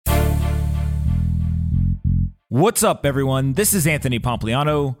What's up, everyone? This is Anthony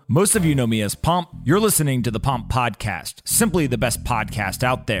Pompliano. Most of you know me as Pomp. You're listening to the Pomp Podcast, simply the best podcast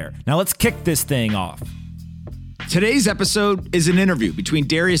out there. Now let's kick this thing off. Today's episode is an interview between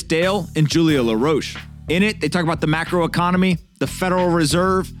Darius Dale and Julia LaRoche. In it, they talk about the macroeconomy, the Federal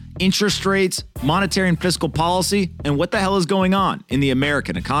Reserve, interest rates, monetary and fiscal policy, and what the hell is going on in the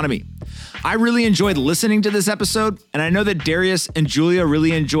American economy. I really enjoyed listening to this episode, and I know that Darius and Julia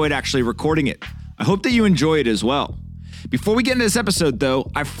really enjoyed actually recording it. I hope that you enjoy it as well. Before we get into this episode, though,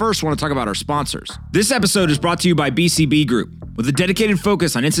 I first want to talk about our sponsors. This episode is brought to you by BCB Group. With a dedicated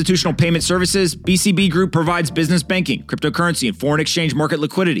focus on institutional payment services, BCB Group provides business banking, cryptocurrency, and foreign exchange market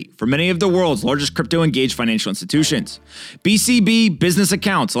liquidity for many of the world's largest crypto-engaged financial institutions. BCB business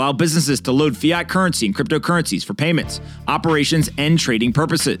accounts allow businesses to load fiat currency and cryptocurrencies for payments, operations, and trading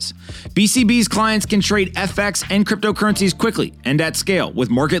purposes. BCB's clients can trade FX and cryptocurrencies quickly and at scale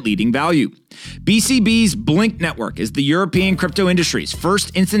with market-leading value. BCB's Blink network is the European crypto industry's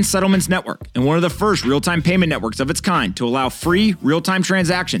first instant settlements network and one of the first real-time payment networks of its kind to allow free real-time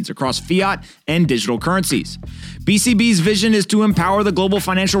transactions across fiat and digital currencies. BCB's vision is to empower the global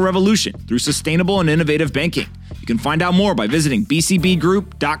financial revolution through sustainable and innovative banking. You can find out more by visiting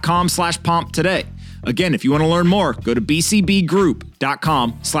bcbgroup.com/pomp today. Again, if you want to learn more, go to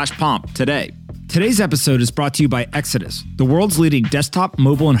bcbgroup.com/pomp today. Today's episode is brought to you by Exodus, the world's leading desktop,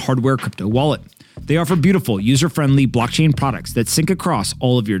 mobile, and hardware crypto wallet. They offer beautiful, user-friendly blockchain products that sync across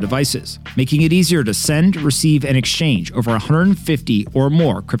all of your devices, making it easier to send, receive, and exchange over 150 or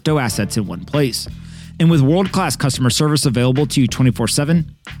more crypto assets in one place. And with world-class customer service available to you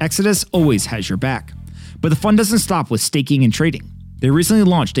 24/7, Exodus always has your back. But the fun doesn't stop with staking and trading. They recently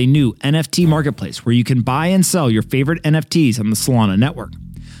launched a new NFT marketplace where you can buy and sell your favorite NFTs on the Solana network.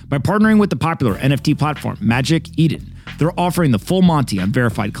 By partnering with the popular NFT platform Magic Eden, they're offering the full Monty on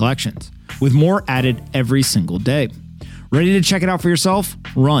verified collections, with more added every single day. Ready to check it out for yourself?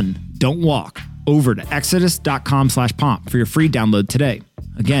 Run, don't walk, over to exodus.com/pomp for your free download today.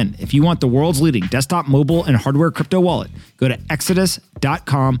 Again, if you want the world's leading desktop, mobile, and hardware crypto wallet, go to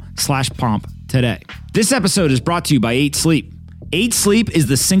exodus.com/pomp today. This episode is brought to you by 8 Sleep. 8 Sleep is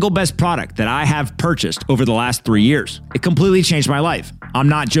the single best product that I have purchased over the last 3 years. It completely changed my life. I'm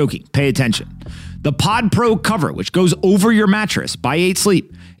not joking. Pay attention. The Pod Pro cover, which goes over your mattress by 8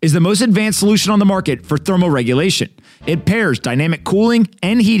 Sleep, is the most advanced solution on the market for thermal regulation. It pairs dynamic cooling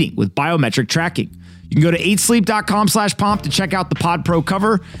and heating with biometric tracking. You can go to 8sleep.com/pomp to check out the Pod Pro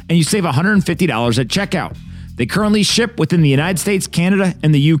cover, and you save $150 at checkout. They currently ship within the United States, Canada,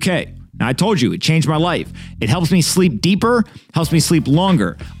 and the UK. Now, I told you, it changed my life. It helps me sleep deeper, helps me sleep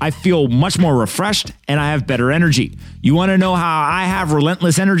longer. I feel much more refreshed, and I have better energy. You want to know how I have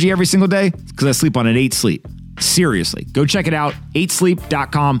relentless energy every single day? It's because I sleep on an 8 Sleep. Seriously, go check it out,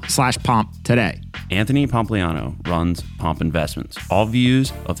 8sleep.com/pomp today. Anthony Pompliano runs Pomp Investments. All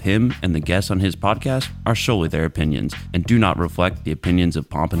views of him and the guests on his podcast are solely their opinions and do not reflect the opinions of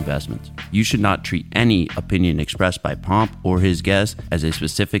Pomp Investments. You should not treat any opinion expressed by Pomp or his guests as a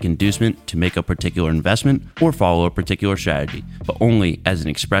specific inducement to make a particular investment or follow a particular strategy, but only as an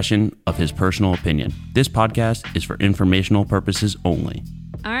expression of his personal opinion. This podcast is for informational purposes only.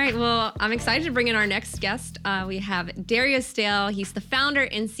 All right, well, I'm excited to bring in our next guest. We have Darius Dale. He's the founder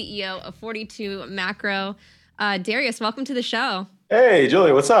and CEO of 42 Macro. Darius, welcome to the show. Hey,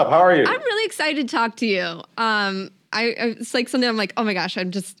 Julie, what's up? How are you? I'm really excited to talk to you. It's like something I'm like, oh my gosh,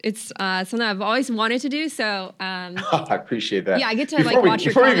 it's something I've always wanted to do. So I appreciate that. Yeah, I get to watch your commentary.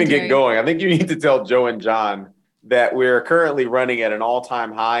 Before we even get going, I think you need to tell Joe and John that we're currently running at an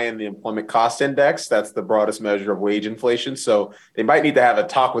all-time high in the employment cost index. That's the broadest measure of wage inflation. So they might need to have a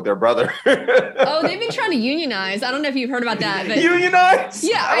talk with their brother. Oh, they've been trying to unionize. I don't know if you've heard about that. But unionize?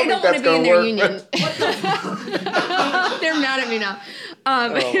 Yeah, I don't want to be in their union. They're mad at me now.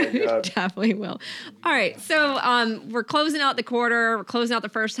 Oh my God. Definitely will. All right. So we're closing out the quarter. We're closing out the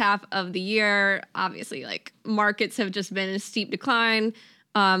first half of the year. Obviously, like markets have just been in a steep decline.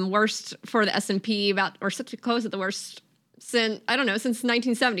 Worst for the S&P set to close at the worst since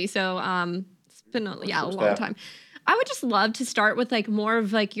 1970. So it's been a long time. I would just love to start with like more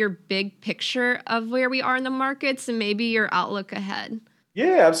of like your big picture of where we are in the markets and maybe your outlook ahead.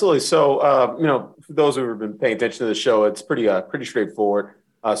 Yeah, absolutely. So, for those who have been paying attention to the show, it's pretty straightforward.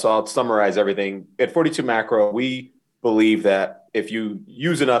 So I'll summarize everything. At 42 Macro, we believe that if you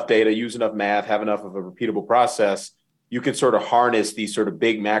use enough data, use enough math, have enough of a repeatable process, you can sort of harness these sort of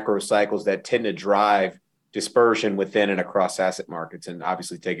big macro cycles that tend to drive dispersion within and across asset markets and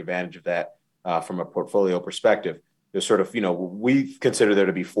obviously take advantage of that from a portfolio perspective. There's sort of, we consider there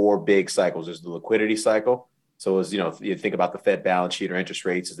to be 4 big cycles. There's the liquidity cycle. So as you think about the Fed balance sheet or interest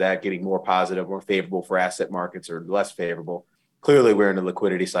rates, is that getting more positive, more favorable for asset markets or less favorable? Clearly, we're in a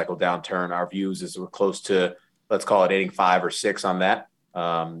liquidity cycle downturn. Our views is we're close to, let's call it inning 5 or 6 on that.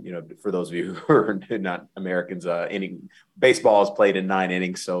 For those of you who are not Americans, baseball is played in 9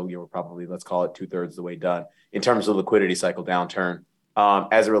 innings. So we're probably, let's call it 2/3 of the way done in terms of liquidity cycle downturn.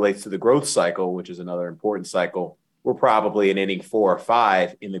 As it relates to the growth cycle, which is another important cycle, we're probably in inning 4 or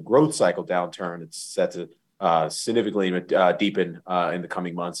 5 in the growth cycle downturn. It's set to significantly deepen in the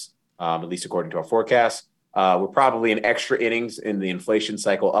coming months, at least according to our forecast. We're probably in extra innings in the inflation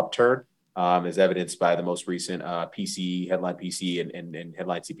cycle upturn, as evidenced by the most recent headline PCE and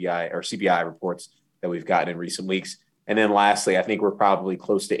headline CPI or CPI reports that we've gotten in recent weeks. And then lastly, I think we're probably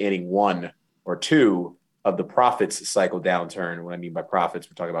close to inning 1 or 2 of the profits cycle downturn. What I mean by profits,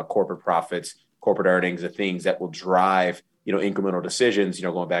 we're talking about corporate profits, corporate earnings, the things that will drive, incremental decisions,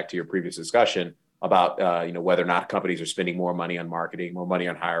 going back to your previous discussion about, whether or not companies are spending more money on marketing, more money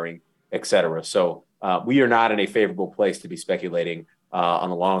on hiring, et cetera. So we are not in a favorable place to be speculating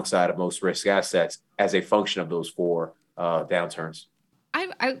on the long side of most risk assets as a function of those 4 downturns.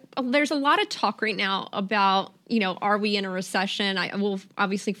 There's a lot of talk right now about, are we in a recession? We'll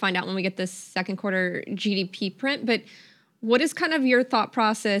obviously find out when we get this second quarter GDP print, but what is kind of your thought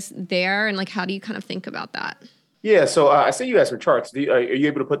process there? And how do you kind of think about that? Yeah. So I see you guys for charts. Are you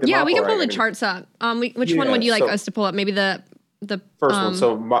able to put them up? Yeah, we can pull the charts up. Which one would you like us to pull up? Maybe the first one.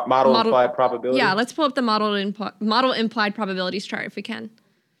 So model implied probability. Yeah. Let's pull up the model implied probabilities chart if we can.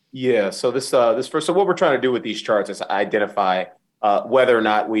 Yeah. So this first, so what we're trying to do with these charts is identify whether or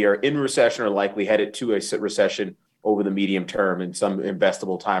not we are in recession or likely headed to a recession over the medium term in some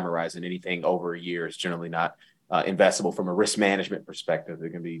investable time horizon. Anything over a year is generally not investable from a risk management perspective. There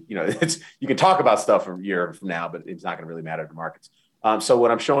can be, you can talk about stuff a year from now, but it's not going to really matter to markets. So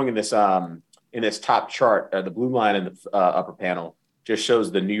what I'm showing in this top chart, the blue line in the upper panel just shows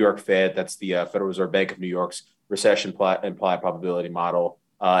the New York Fed. That's the Federal Reserve Bank of New York's recession implied probability model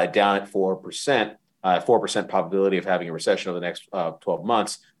down at 4%. 4% probability of having a recession over the next 12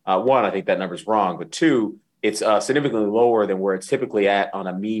 months. One, I think that number is wrong, but 2, it's significantly lower than where it's typically at on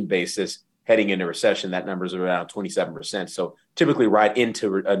a mean basis heading into recession. That number is around 27%. So typically right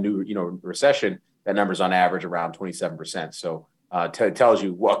into a new, recession, that number is on average around 27%. So it tells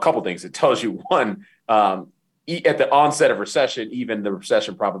you a couple things. It tells you one, at the onset of recession, even the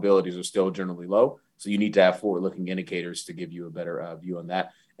recession probabilities are still generally low. So you need to have forward-looking indicators to give you a better view on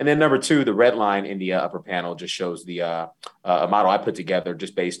that. And then number 2, the red line in the upper panel just shows the a model I put together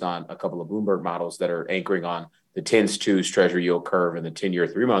just based on a couple of Bloomberg models that are anchoring on the 10s-2s Treasury yield curve and the 10-year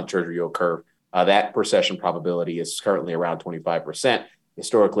 3-month Treasury yield curve. That recession probability is currently around 25%.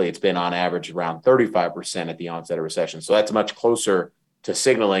 Historically, it's been on average around 35% at the onset of recession. So that's much closer to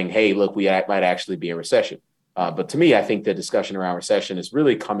signaling, hey, look, we might actually be in recession. But to me, I think the discussion around recession is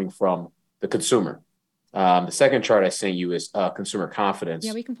really coming from the consumer. The second chart I sent you is consumer confidence.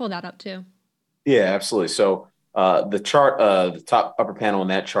 Yeah, we can pull that up too. Yeah, absolutely. So the chart, the top upper panel in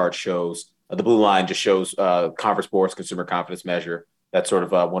that chart shows the blue line just shows Conference Board's consumer confidence measure. That's sort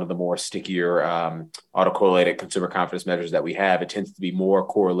of one of the more stickier autocorrelated consumer confidence measures that we have. It tends to be more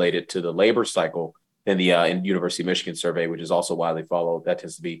correlated to the labor cycle than the University of Michigan survey, which is also widely followed. That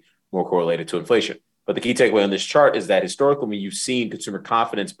tends to be more correlated to inflation. But the key takeaway on this chart is that historically, when you've seen consumer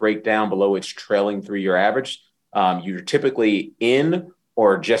confidence break down below its trailing 3-year average, you're typically in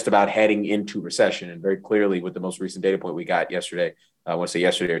or just about heading into recession. And very clearly, with the most recent data point we got yesterday, I want to say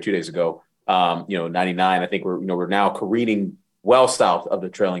yesterday or 2 days ago, 99. I think we're now careening well south of the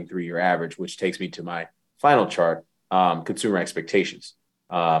trailing 3-year average, which takes me to my final chart, consumer expectations.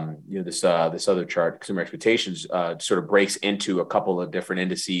 This other chart, consumer expectations, sort of breaks into a couple of different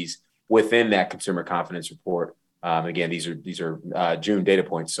indices within that consumer confidence report. Again, these are June data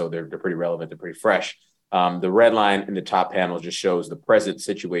points, so they're pretty relevant. They're pretty fresh. The red line in the top panel just shows the present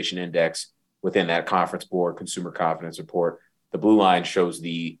situation index within that Conference Board consumer confidence report. The blue line shows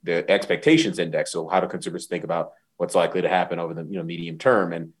the expectations index. So how do consumers think about what's likely to happen over the medium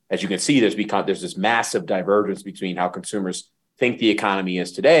term? And as you can see, there's this massive divergence between how consumers think the economy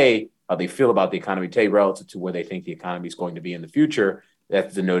is today, how they feel about the economy today relative to where they think the economy is going to be in the future.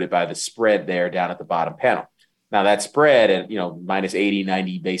 That's denoted by the spread there down at the bottom panel. Now that spread at minus 80,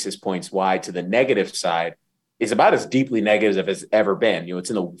 90 basis points wide to the negative side is about as deeply negative as it's ever been. It's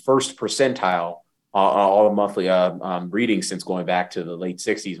in the first percentile all the monthly readings since going back to the late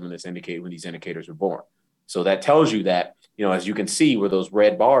 60s when these indicators were born. So that tells you that, as you can see where those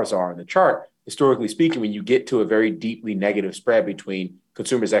red bars are in the chart, historically speaking, when you get to a very deeply negative spread between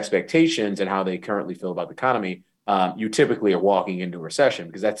consumers' expectations and how they currently feel about the economy, you typically are walking into a recession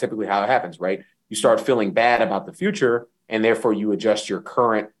because that's typically how it happens, right? you start feeling bad about the future, and therefore you adjust your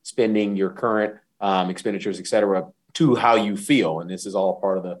current spending, your current expenditures, et cetera, to how you feel. And this is all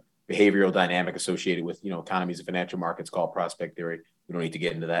part of the behavioral dynamic associated with, economies and financial markets called prospect theory. We don't need to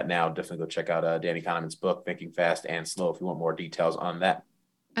get into that now. Definitely go check out Danny Kahneman's book, Thinking Fast and Slow, if you want more details on that.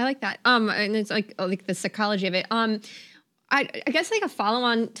 I like that. And it's like the psychology of it. I guess like a follow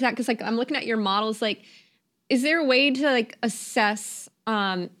on to that, because like I'm looking at your models, like, is there a way to like assess,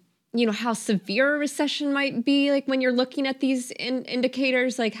 how severe a recession might be, like when you're looking at these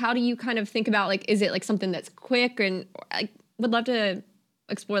indicators? Like, how do you kind of think about, like, is it like something that's quick? And I would love to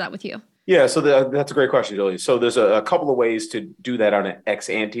explore that with you. Yeah, so that's a great question, Julie. So there's a couple of ways to do that on an ex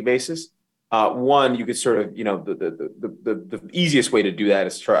ante basis. One, you could sort of, the easiest way to do that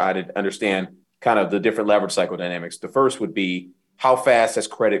is try to understand kind of the different leverage cycle dynamics. The first would be, how fast has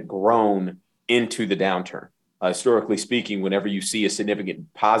credit grown into the downturn? Historically speaking, whenever you see a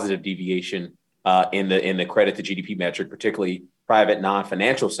significant positive deviation in the credit to GDP metric, particularly private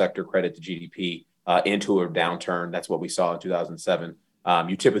non-financial sector credit to GDP into a downturn, that's what we saw in 2007.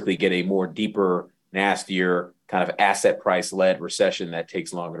 You typically get a more deeper, nastier kind of asset price-led recession that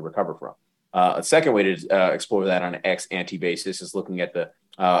takes longer to recover from. A second way to explore that on an ex-ante basis is looking at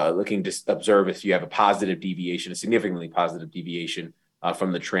looking to observe if you have a positive deviation, a significantly positive deviation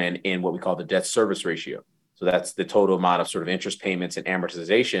from the trend in what we call the debt service ratio. So that's the total amount of sort of interest payments and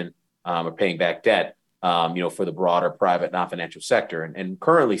amortization or paying back debt, for the broader private non-financial sector. And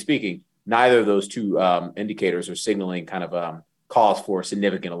currently speaking, neither of those two indicators are signaling kind of cause for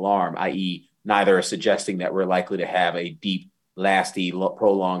significant alarm, i.e. neither are suggesting that we're likely to have a deep, lasting,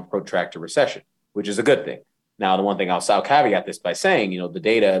 prolonged, protracted recession, which is a good thing. Now, the one thing I'll caveat this by saying, the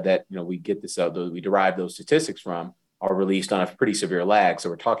data that, we get this, we derive those statistics from are released on a pretty severe lag. So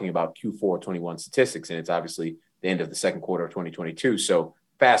we're talking about Q4 21 statistics, and it's obviously the end of the second quarter of 2022. So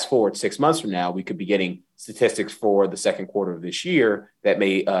fast forward 6 months from now, we could be getting statistics for the second quarter of this year that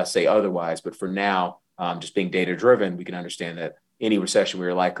may say otherwise. But for now, just being data driven, we can understand that any recession we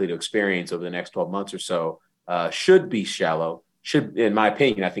are likely to experience over the next 12 months or so should be shallow. In my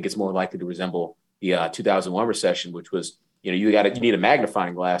opinion, I think it's more likely to resemble the 2001 recession, which was, you need a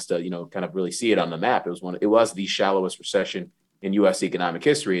magnifying glass to, kind of really see it on the map. It was the shallowest recession in U.S. economic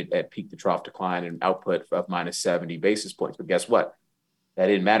history at peak to trough decline and output of minus 70 basis points. But guess what? That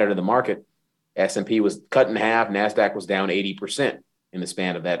didn't matter to the market. S&P was cut in half. NASDAQ was down 80% in the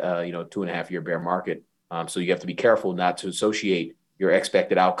span of that, 2.5 year bear market. So you have to be careful not to associate your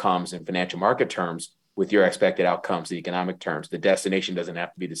expected outcomes in financial market terms with your expected outcomes in economic terms. The destination doesn't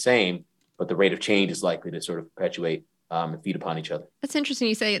have to be the same, but the rate of change is likely to sort of perpetuate and feed upon each other. That's interesting.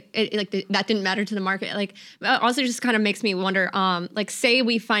 You say that didn't matter to the market. Like, also just kind of makes me wonder. Like, say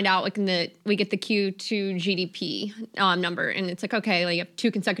we find out we get the Q2 GDP number, and it's like, okay, like you have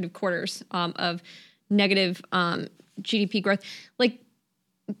 2 consecutive quarters of negative GDP growth. Like,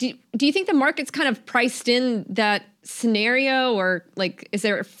 do you think the market's kind of priced in that scenario, or like, is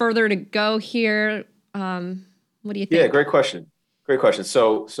there further to go here? What do you think? Yeah, great question. Great question.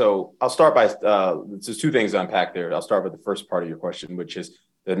 So I'll start by, there's 2 things to unpack there. I'll start with the first part of your question, which is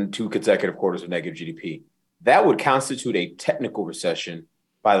the 2 consecutive quarters of negative GDP. That would constitute a technical recession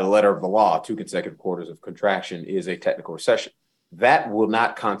by the letter of the law. 2 consecutive quarters of contraction is a technical recession. That will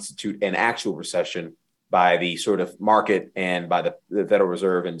not constitute an actual recession by the sort of market and by the Federal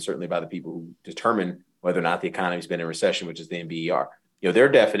Reserve, and certainly by the people who determine whether or not the economy's been in recession, which is the NBER. Their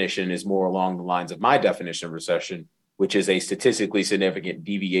definition is more along the lines of my definition of recession, which is a statistically significant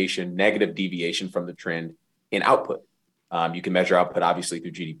deviation, negative deviation from the trend in output. You can measure output, obviously,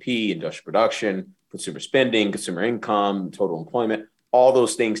 through GDP, industrial production, consumer spending, consumer income, total employment. All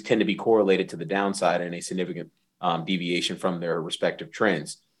those things tend to be correlated to the downside and a significant deviation from their respective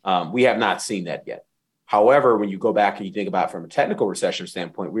trends. We have not seen that yet. However, when you go back and you think about it from a technical recession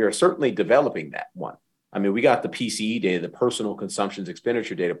standpoint, we are certainly developing that one. I mean, we got the PCE data, the personal consumptions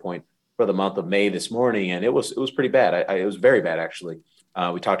expenditure data point for the month of May this morning, and it was pretty bad. It was very bad, actually.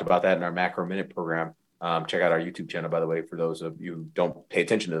 We talked about that in our Macro Minute program. Check out our YouTube channel, by the way, for those of you who don't pay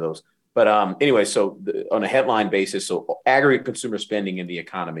attention to those. But anyway, so on a headline basis, so aggregate consumer spending in the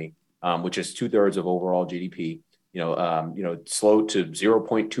economy, which is 2/3 of overall GDP, slowed to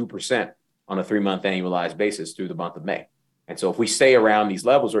 0.2% on a 3-month annualized basis through the month of May. And so if we stay around these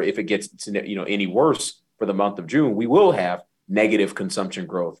levels, or if it gets any worse for the month of June, we will have negative consumption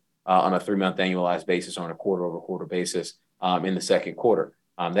growth on a 3-month annualized basis, on a quarter-over-quarter basis in the second quarter.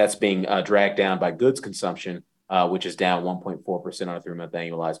 That's being dragged down by goods consumption, which is down 1.4% on a 3-month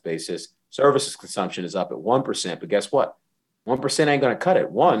annualized basis. Services consumption is up at 1%, but guess what? 1% ain't going to cut it.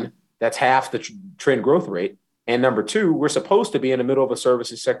 One, that's half the trend growth rate. And number 2, we're supposed to be in the middle of a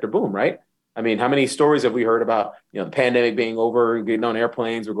services sector boom, right? I mean, how many stories have we heard about, the pandemic being over, getting on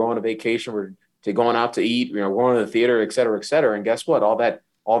airplanes, we're going on vacation, we're going out to eat, we're going to the theater, et cetera, et cetera. And guess what? All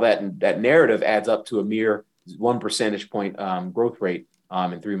that narrative adds up to a mere 1 percentage point growth rate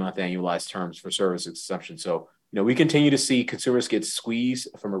in 3-month annualized terms for service consumption. So, we continue to see consumers get squeezed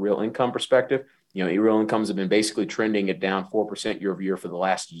from a real income perspective. Real incomes have been basically trending at down 4% year over year for the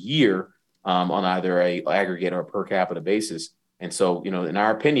last year on either a aggregate or per capita basis. And so, in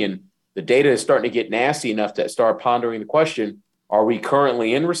our opinion, the data is starting to get nasty enough to start pondering the question, are we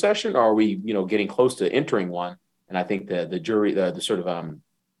currently in recession, or are we, getting close to entering one? And I think the jury, the sort of,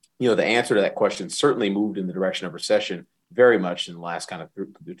 the answer to that question certainly moved in the direction of recession very much in the last kind of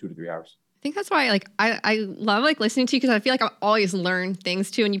 2 to 3 hours. I think that's why I love listening to you, because I feel like I always learn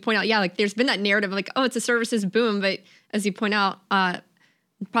things too. And you point out, there's been that narrative of oh, it's a services boom. But as you point out,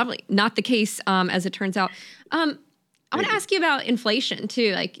 probably not the case as it turns out. I want to ask you about inflation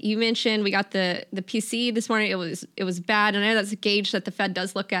too. Like you mentioned, we got the PC this morning. It was bad. And I know that's a gauge that the Fed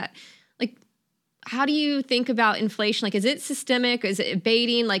does look at. Like, how do you think about inflation? Like, is it systemic? Is it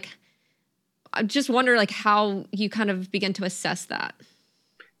abating? Like, I just wonder how you kind of begin to assess that.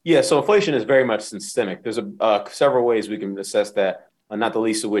 Yeah, so inflation is very much systemic. There's several ways we can assess that, not the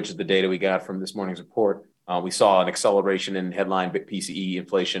least of which is the data we got from this morning's report. We saw an acceleration in headline PCE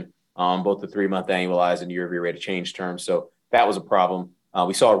inflation, both the 3-month annualized and year-over-year rate of change terms. So that was a problem.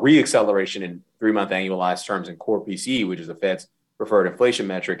 We saw a re-acceleration in 3-month annualized terms in core PCE, which is the Fed's preferred inflation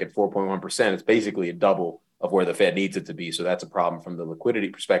metric, at 4.1%. It's basically a double of where the Fed needs it to be. So that's a problem from the liquidity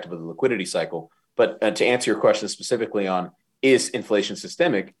perspective of the liquidity cycle. But to answer your question specifically on is inflation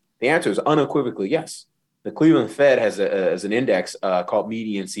systemic, the answer is unequivocally yes. The Cleveland Fed has an index called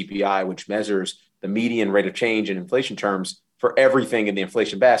median CPI, which measures the median rate of change in inflation terms for everything in the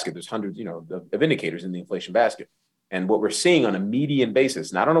inflation basket. There's hundreds, of indicators in the inflation basket. And what we're seeing on a median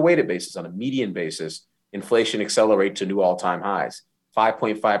basis, not on a weighted basis, on a median basis, inflation accelerate to new all-time highs.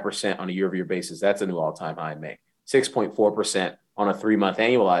 5.5% on a year-over-year basis, that's a new all-time high in May. 6.4% on a 3-month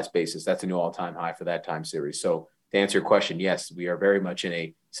annualized basis, that's a new all-time high for that time series. So to answer your question, yes, we are very much in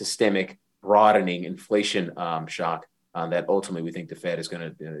a systemic, broadening inflation shock that ultimately we think the Fed is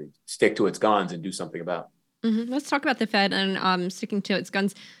going to stick to its guns and do something about. Mm-hmm. Let's talk about the Fed and sticking to its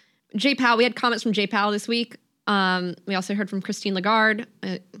guns. Jay Powell, we had comments from Jay Powell this week. We also heard from Christine Lagarde.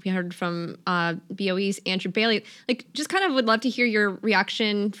 We heard from BOE's Andrew Bailey. Just kind of would love to hear your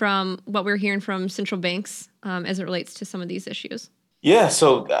reaction from what we're hearing from central banks as it relates to some of these issues. Yeah,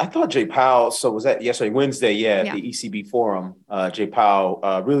 so I thought Jay Powell, so was that yesterday, Wednesday, at the ECB forum, Jay Powell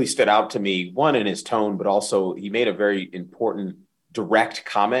really stood out to me, one, in his tone, but also he made a very important, direct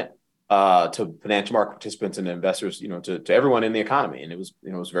comment to financial market participants and investors, to everyone in the economy. And it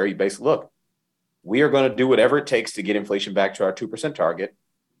was very basic. Look, we are going to do whatever it takes to get inflation back to our 2% target.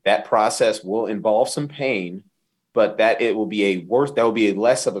 That process will involve some pain, but that will be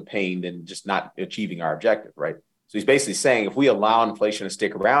less of a pain than just not achieving our objective, right? So he's basically saying if we allow inflation to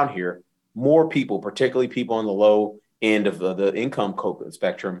stick around here, more people, particularly people on the low end of the income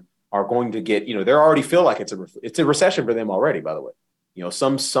spectrum, are going to get, they already feel like it's a recession for them already, by the way.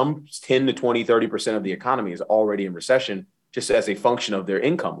 Some 10 to 20, 30% of the economy is already in recession just as a function of their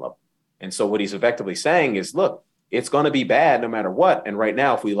income level. And so what he's effectively saying is, look, it's going to be bad no matter what. And right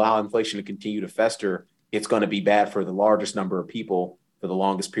now, if we allow inflation to continue to fester, it's going to be bad for the largest number of people for the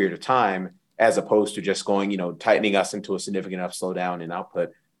longest period of time, as opposed to just going, tightening us into a significant enough slowdown in output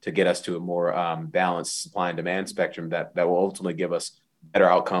to get us to a more balanced supply and demand spectrum that will ultimately give us better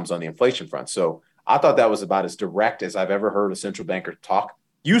outcomes on the inflation front. So I thought that was about as direct as I've ever heard a central banker talk.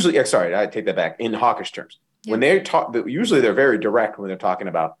 Usually, I take that back, in hawkish terms. Yeah. When they talk, usually they're very direct when they're talking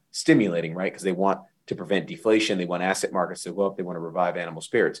about stimulating, right? Because they want to prevent deflation. They want asset markets to go up. They want to revive animal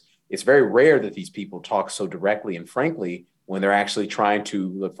spirits. It's very rare that these people talk so directly and frankly when they're actually trying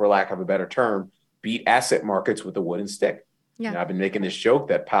to, for lack of a better term, beat asset markets with a wooden stick. Yeah. I've been making this joke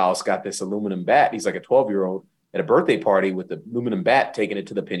that Powell's got this aluminum bat. He's like a 12-year-old at a birthday party with the aluminum bat, taking it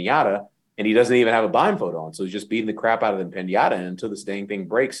to the piñata, and he doesn't even have a blindfold on. So he's just beating the crap out of the piñata, and until this dang thing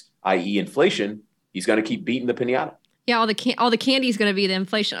breaks, i.e. inflation, he's going to keep beating the piñata. Yeah, all the candy is going to be the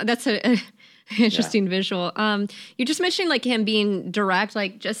inflation. That's a interesting visual. You just mentioned him being direct,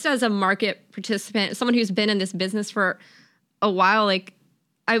 just as a market participant, someone who's been in this business for a while.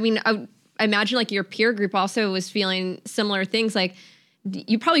 I imagine your peer group also was feeling similar things.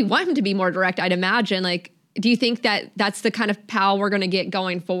 You probably want him to be more direct, I'd imagine. Do you think that that's the kind of Powell we're going to get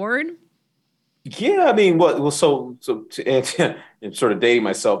going forward? Yeah, I mean, so I'm sort of dating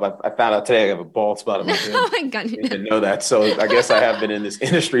myself. I found out today I have a bald spot on my head. Oh my God! I didn't know that. So I guess I have been in this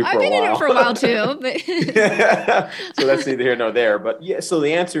industry for a while. I've been in it for a while too. But So that's neither here nor there. But yeah, so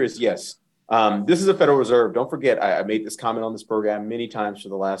the answer is yes. This is a Federal Reserve. Don't forget, I made this comment on this program many times for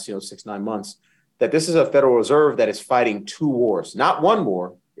the last 6-9 months, that this is a Federal Reserve that is fighting two wars, not one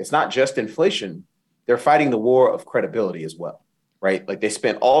war. It's not just inflation. They're fighting the war of credibility as well, right? Like they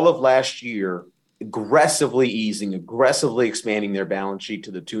spent all of last year aggressively easing, aggressively expanding their balance sheet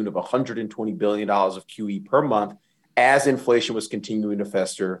to the tune of $120 billion of QE per month as inflation was continuing to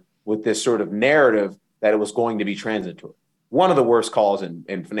fester with this sort of narrative that it was going to be transitory. One of the worst calls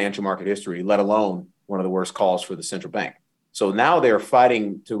in financial market history, let alone one of the worst calls for the central bank. So now they're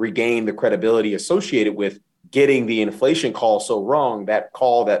fighting to regain the credibility associated with getting the inflation call so wrong, that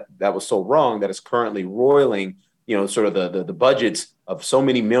call that was so wrong that is currently roiling, sort of the budgets of so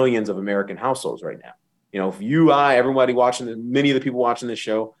many millions of American households right now. If you, everybody watching, many of the people watching this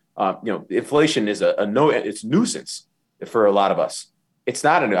show, inflation is it's nuisance for a lot of us. It's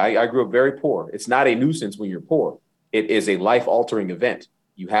not I grew up very poor. It's not a nuisance when you're poor. It is a life-altering event.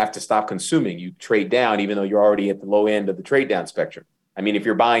 You have to stop consuming. You trade down, even though you're already at the low end of the trade down spectrum. I mean, if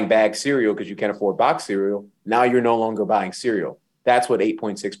you're buying bagged cereal because you can't afford box cereal, now you're no longer buying cereal. That's what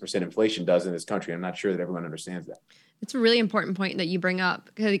 8.6% inflation does in this country. I'm not sure that everyone understands that. It's a really important point that you bring up,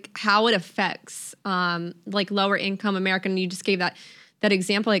 like how it affects lower income American. You just gave that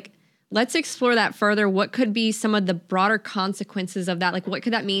example. Like, let's explore that further. What could be some of the broader consequences of that? Like, what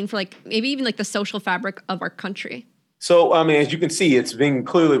could that mean for maybe even the social fabric of our country? So, as you can see, it's being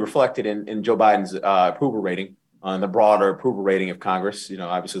clearly reflected in Joe Biden's approval rating, on the broader approval rating of Congress.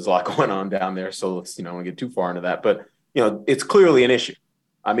 Obviously there's a lot going on down there, so let's I don't want to get too far into that, but it's clearly an issue.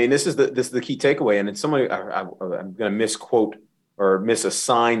 This is the key takeaway, and it's somebody I'm going to misquote or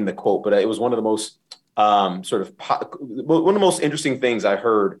misassign the quote, but it was one of the most one of the most interesting things I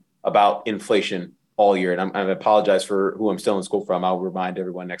heard about inflation all year. And I apologize for who I'm still in school from. I'll remind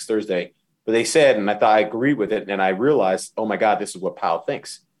everyone next Thursday. But they said, and I thought I agreed with it, and I realized, oh my God, this is what Powell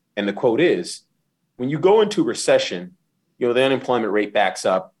thinks. And the quote is, when you go into recession, the unemployment rate backs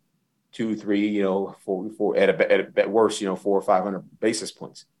up 2, 3, 4 at worst, 400 or 500 basis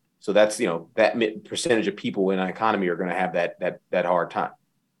points. So that's, that percentage of people in an economy are going to have that hard time.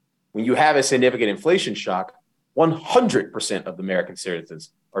 When you have a significant inflation shock, 100% of the American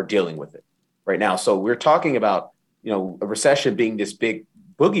citizens are dealing with it right now. So we're talking about, a recession being this big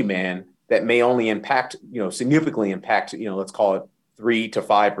boogeyman that may only impact, significantly impact, let's call it 3 to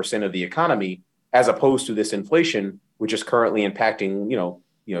 5% of the economy, as opposed to this inflation, which is currently impacting,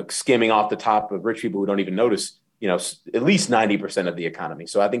 skimming off the top of rich people who don't even notice, at least 90% of the economy.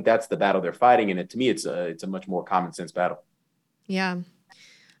 So I think that's the battle they're fighting. And to me, it's a much more common sense battle. Yeah.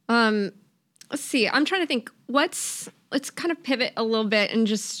 Let's see. I'm trying to think let's kind of pivot a little bit and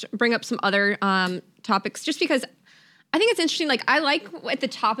just bring up some other topics, just because I think it's interesting. I like at the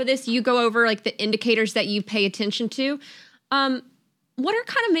top of this, you go over the indicators that you pay attention to. What are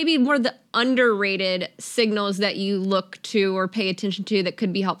kind of maybe more the underrated signals that you look to or pay attention to that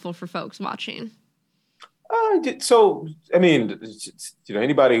could be helpful for folks watching?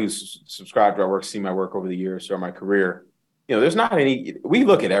 Anybody who's subscribed to our work, seen my work over the years or my career, there's not any, we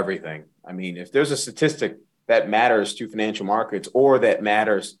look at everything. If there's a statistic that matters to financial markets or that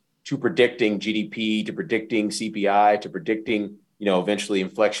matters to predicting GDP, to predicting CPI, to predicting, eventually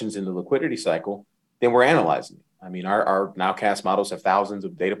inflections in the liquidity cycle, then we're analyzing it. Our nowcast models have thousands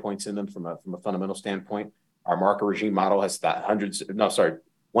of data points in them from a fundamental standpoint. Our market regime model has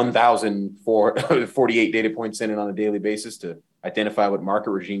 1,048 data points in it on a daily basis to identify what market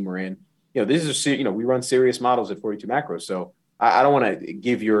regime we're in. We run serious models at 42 Macro. So I don't want to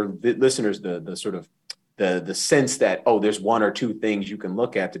give your listeners the sort of the sense that, there's one or two things you can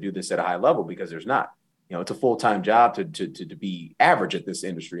look at to do this at a high level, because there's not. It's a full-time job to be average at this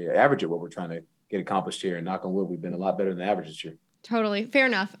industry, average at what we're trying to get accomplished here. And knock on wood, we've been a lot better than average this year. Totally. Fair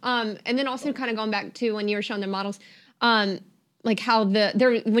enough. And then also kind of going back to when you were showing the models, how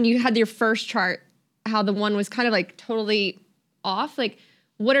when you had your first chart, how the one was kind of totally off,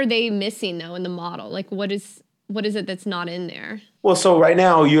 what are they missing though in the model? What is it that's not in there? Well, so right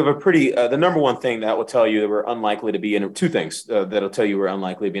now you have a pretty, the number one thing that will tell you that we're unlikely to be in, two things that'll tell you we're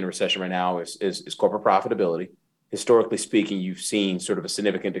unlikely to be in a recession right now is corporate profitability. Historically speaking, you've seen sort of a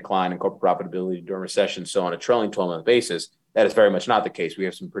significant decline in corporate profitability during recession. So on a trailing 12-month basis, that is very much not the case. We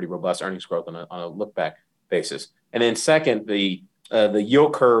have some pretty robust earnings growth on a look-back basis. And then second, the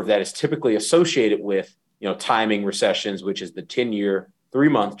yield curve that is typically associated with, timing recessions, which is the 10-year,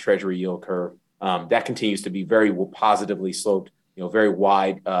 3-month Treasury yield curve, that continues to be very positively sloped, very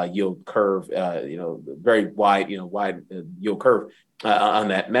wide yield curve, very wide yield curve on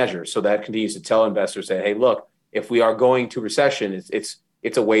that measure. So that continues to tell investors that, hey, look, if we are going to recession,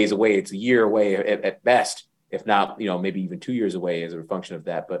 it's a ways away. It's a year away at best, if not, maybe even 2 years away as a function of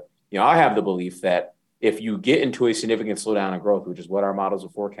that. But I have the belief that if you get into a significant slowdown in growth, which is what our models are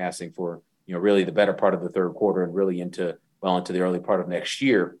forecasting for, really the better part of the third quarter and really into the early part of next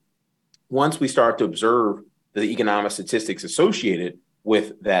year, once we start to observe the economic statistics associated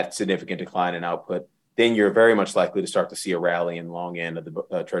with that significant decline in output, then you're very much likely to start to see a rally in the long end of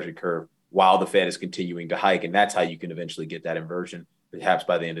the Treasury curve while the Fed is continuing to hike. And that's how you can eventually get that inversion, perhaps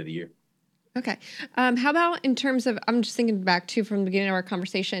by the end of the year. Okay. How about in terms of, I'm just thinking back to from the beginning of our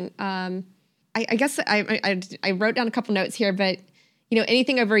conversation. I guess I wrote down a couple notes here, but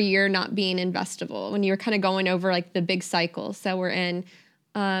anything over a year not being investable when you were kind of going over like the big cycle. So we're in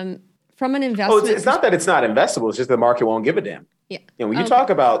from an investment. It's not that it's not investable. It's just the market won't give a damn. Yeah. When you talk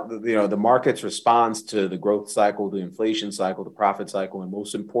about the market's response to the growth cycle, the inflation cycle, the profit cycle, and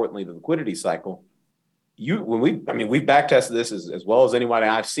most importantly the liquidity cycle, we've back tested this as well as anyone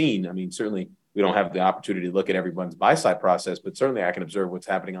I've seen. I mean, certainly we don't have the opportunity to look at everyone's buy side process, but certainly I can observe what's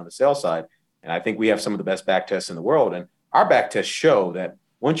happening on the sell side. And I think we have some of the best back tests in the world. And our back tests show that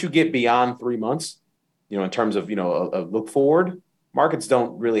once you get beyond 3 months, in terms of, a look forward, markets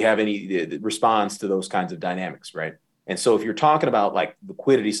don't really have any response to those kinds of dynamics, right? And so if you're talking about like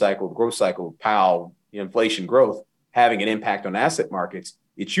liquidity cycle, growth cycle, Powell, inflation growth having an impact on asset markets,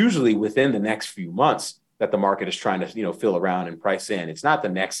 it's usually within the next few months that the market is trying to, fill around and price in. It's not the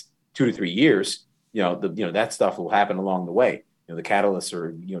next 2 to 3 years. That stuff will happen along the way. The catalysts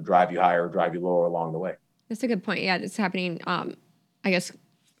are, drive you higher or drive you lower along the way. That's a good point. Yeah, it's happening, I guess,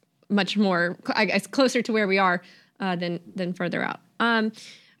 much more, closer to where we are than further out.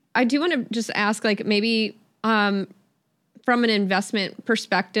 I do want to just ask, like, maybe from an investment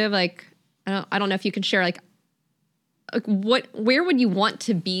perspective, like, I don't know if you can share, like where would you want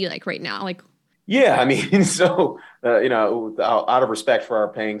to be, like, right now? Like, yeah, I mean, so, out of respect for our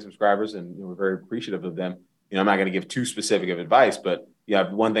paying subscribers, and we're very appreciative of them, I'm not going to give too specific of advice, but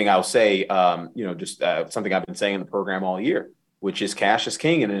one thing I'll say, something I've been saying in the program all year, which is cash is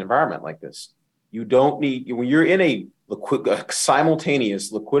king in an environment like this. You don't need, when you're in a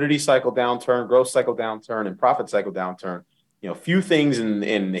simultaneous liquidity cycle downturn, growth cycle downturn, and profit cycle downturn, few things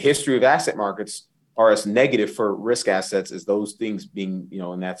in the history of asset markets are as negative for risk assets as those things being,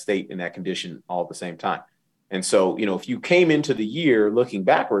 in that state, in that condition all at the same time. And so, if you came into the year looking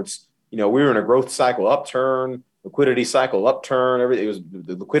backwards, we were in a growth cycle upturn, liquidity cycle upturn, everything. It was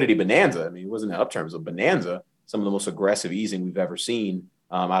the liquidity bonanza. I mean, it wasn't an upturn, it was a bonanza, some of the most aggressive easing we've ever seen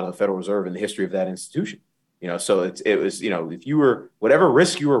out of the Federal Reserve in the history of that institution. So it was, if you were, whatever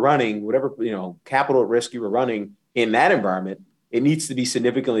risk you were running, whatever, capital at risk you were running in that environment, it needs to be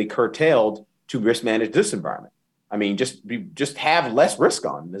significantly curtailed to risk manage this environment. I mean, just have less risk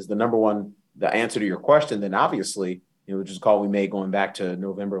on is the number one, the answer to your question. Then obviously, which is a call we made going back to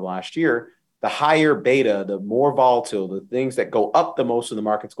November of last year, the higher beta, the more volatile, the things that go up the most when the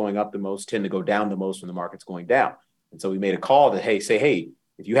market's going up the most tend to go down the most when the market's going down. And so we made a call to, hey,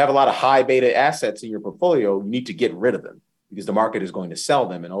 if you have a lot of high beta assets in your portfolio, you need to get rid of them because the market is going to sell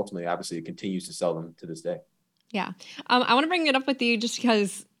them. And ultimately, obviously, it continues to sell them to this day. Yeah. I want to bring it up with you just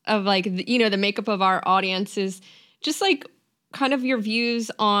because of like, the makeup of our audience is just like kind of your views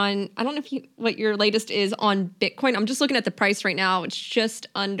on, I don't know what your latest is on Bitcoin. I'm just looking at the price right now. It's just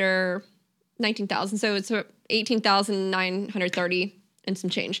under 19,000. So it's 18,930 and some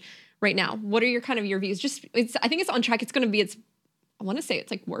change right now. What are your views? I think it's on track. It's going to be, I want to say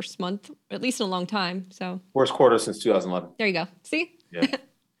it's like worst month, at least in a long time. So worst quarter since 2011. There you go. See?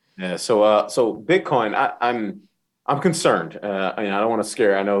 Yeah. So Bitcoin, I'm concerned. I don't want to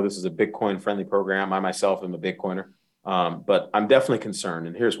scare. I know this is a Bitcoin friendly program. I myself am a Bitcoiner, but I'm definitely concerned.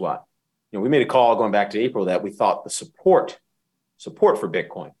 And here's why. We made a call going back to April that we thought the support for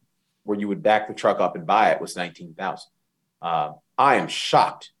Bitcoin, where you would back the truck up and buy it, was 19,000. I am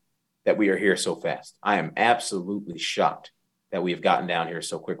shocked that we are here so fast. I am absolutely shocked that we have gotten down here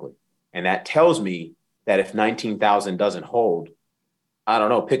so quickly. And that tells me that if 19,000 doesn't hold, I don't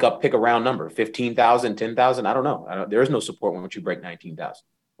know, pick a round number, 15,000, 10,000. I don't know. There is no support once you break 19,000,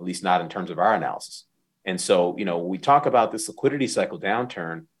 at least not in terms of our analysis. And so, we talk about this liquidity cycle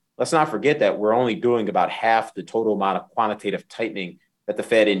downturn. Let's not forget that we're only doing about half the total amount of quantitative tightening that the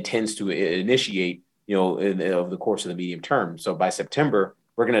Fed intends to initiate, over the course of the medium term. So by September,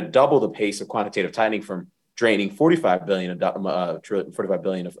 we're going to double the pace of quantitative tightening from draining 45 billion of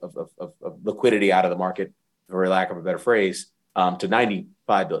liquidity out of the market, for lack of a better phrase, to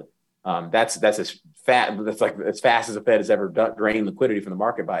 95 billion. That's as fast. That's like as fast as the Fed has ever drained liquidity from the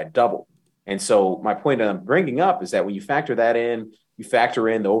market by a double. And so my point that I'm bringing up is that when you factor that in, you factor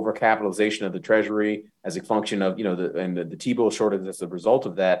in the overcapitalization of the Treasury as a function of the T-bill shortage as a result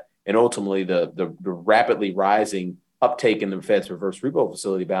of that, and ultimately the rapidly rising uptake in the Fed's reverse repo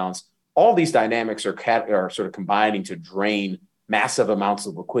facility balance, all these dynamics are sort of combining to drain massive amounts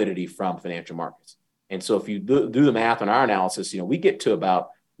of liquidity from financial markets. And so if you do the math on our analysis, we get to about,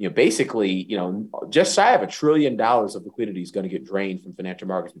 basically, just shy of $1 trillion of liquidity is going to get drained from financial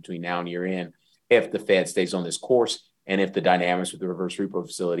markets between now and year end if the Fed stays on this course and if the dynamics with the reverse repo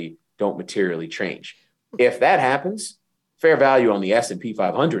facility don't materially change. If that happens, fair value on the S&P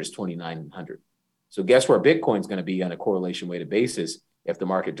 500 is 2,900. So guess where Bitcoin's going to be on a correlation weighted basis if the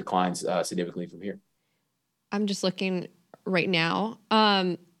market declines significantly from here? I'm just looking right now.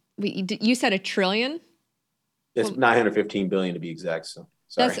 You said $1 trillion? It's 915 billion to be exact. So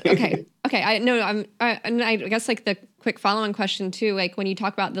sorry. That's okay. Okay. I guess like the quick follow-on question too, like when you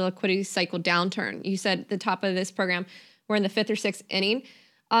talk about the liquidity cycle downturn, you said at the top of this program, we're in the 5th or 6th inning.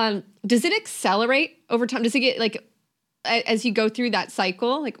 Does it accelerate over time? Does it get like, as you go through that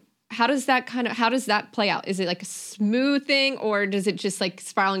cycle, like how does that play out? Is it like a smooth thing or does it just like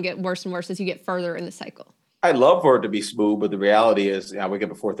spiral and get worse and worse as you get further in the cycle? I'd love for it to be smooth, but the reality is I wake up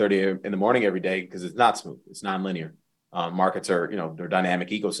at 4:30 in the morning every day because it's not smooth. It's nonlinear. Markets are, they're dynamic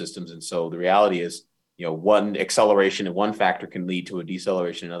ecosystems. And so the reality is, one acceleration in one factor can lead to a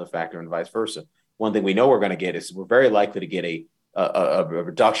deceleration in another factor and vice versa. One thing we know we're going to get is we're very likely to get a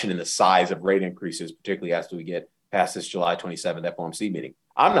reduction in the size of rate increases, particularly after we get past this July 27th FOMC meeting.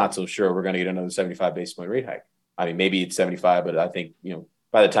 I'm not so sure we're going to get another 75 basis point rate hike. I mean, maybe it's 75, but I think,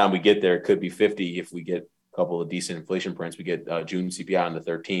 by the time we get there, it could be 50 if we get a couple of decent inflation prints. We get June CPI on the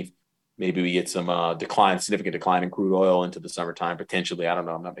 13th. Maybe we get some significant decline in crude oil into the summertime, potentially. I don't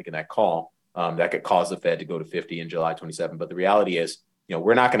know. I'm not making that call. That could cause the Fed to go to 50 in July 27. But the reality is,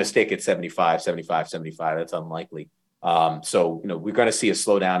 we're not going to stick at 75. That's unlikely. So, we're going to see a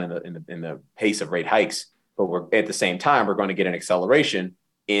slowdown in the pace of rate hikes. But we're at the same time, we're going to get an acceleration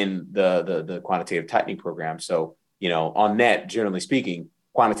in the quantitative tightening program. So, on net, generally speaking,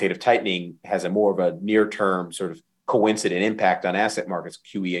 quantitative tightening has a more of a near-term sort of coincident impact on asset markets,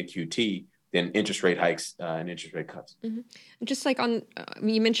 QE and QT, than interest rate hikes and interest rate cuts. Mm-hmm. Just like on,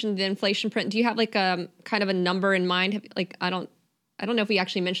 you mentioned the inflation print. Do you have like a kind of a number in mind? Like, I don't know if we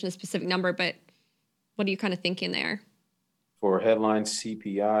actually mentioned a specific number, but what are you kind of thinking there? For headline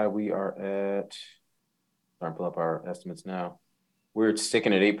CPI, we are at, trying to pull up our estimates now. We're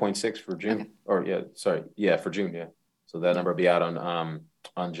sticking at 8.6 for June. Okay. For June, yeah. So that number will be out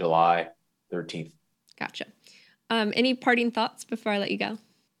on July 13th. Gotcha. Any parting thoughts before I let you go?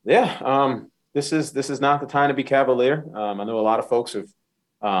 Yeah. This is not the time to be cavalier. I know a lot of folks have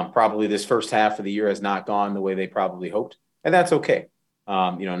probably this first half of the year has not gone the way they probably hoped, and that's okay.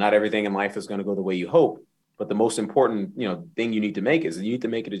 Not everything in life is going to go the way you hope, but the most important, thing you need to make is you need to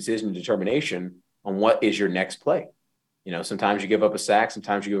make a decision and determination on what is your next play. Sometimes you give up a sack,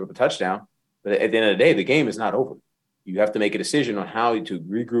 sometimes you give up a touchdown, but at the end of the day, the game is not over. You have to make a decision on how to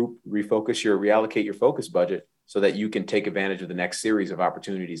regroup, reallocate your focus budget so that you can take advantage of the next series of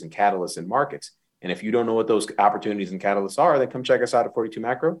opportunities and catalysts in markets. And if you don't know what those opportunities and catalysts are, then come check us out at 42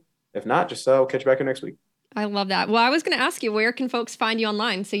 Macro. If not, just catch you back here next week. I love that. Well, I was going to ask you, where can folks find you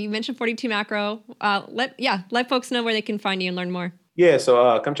online? So you mentioned 42 Macro. Let folks know where they can find you and learn more. Yeah,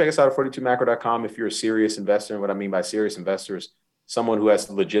 so come check us out at 42macro.com if you're a serious investor. And what I mean by serious investor is someone who has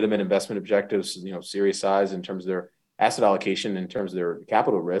legitimate investment objectives, serious size in terms of their asset allocation, in terms of their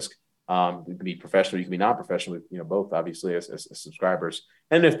capital risk. You can be professional, you can be non-professional, both obviously as subscribers.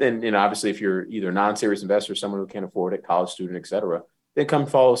 And obviously if you're either a non-serious investor, someone who can't afford it, college student, et cetera, then come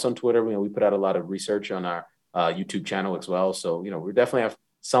follow us on Twitter. We put out a lot of research on our YouTube channel as well. So, we definitely have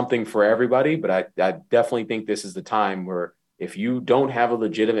something for everybody, but I definitely think this is the time where if you don't have a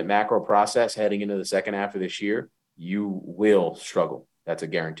legitimate macro process heading into the second half of this year, you will struggle. That's a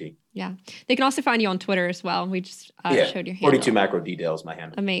guarantee. Yeah. They can also find you on Twitter as well. We just showed your handle. 42 Macro Details, my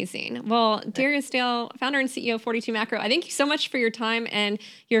handle. Amazing. Well, Darius Dale, founder and CEO of 42 Macro, I thank you so much for your time and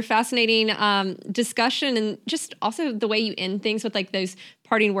your fascinating discussion, and just also the way you end things with like those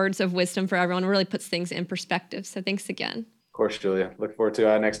parting words of wisdom for everyone. It really puts things in perspective. So thanks again. Of course, Julia. Look forward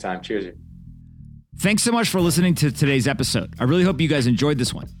to next time. Cheers. Thanks so much for listening to today's episode. I really hope you guys enjoyed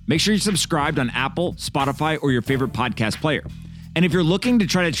this one. Make sure you're subscribed on Apple, Spotify, or your favorite podcast player. And if you're looking to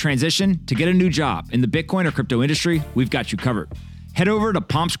try to transition to get a new job in the Bitcoin or crypto industry, we've got you covered. Head over to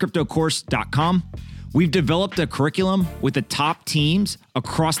pompscryptocourse.com. We've developed a curriculum with the top teams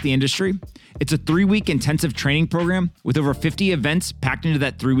across the industry. It's a 3-week intensive training program with over 50 events packed into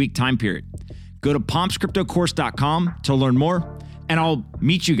that 3-week time period. Go to pompscryptocourse.com to learn more, and I'll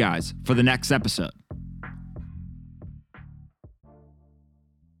meet you guys for the next episode.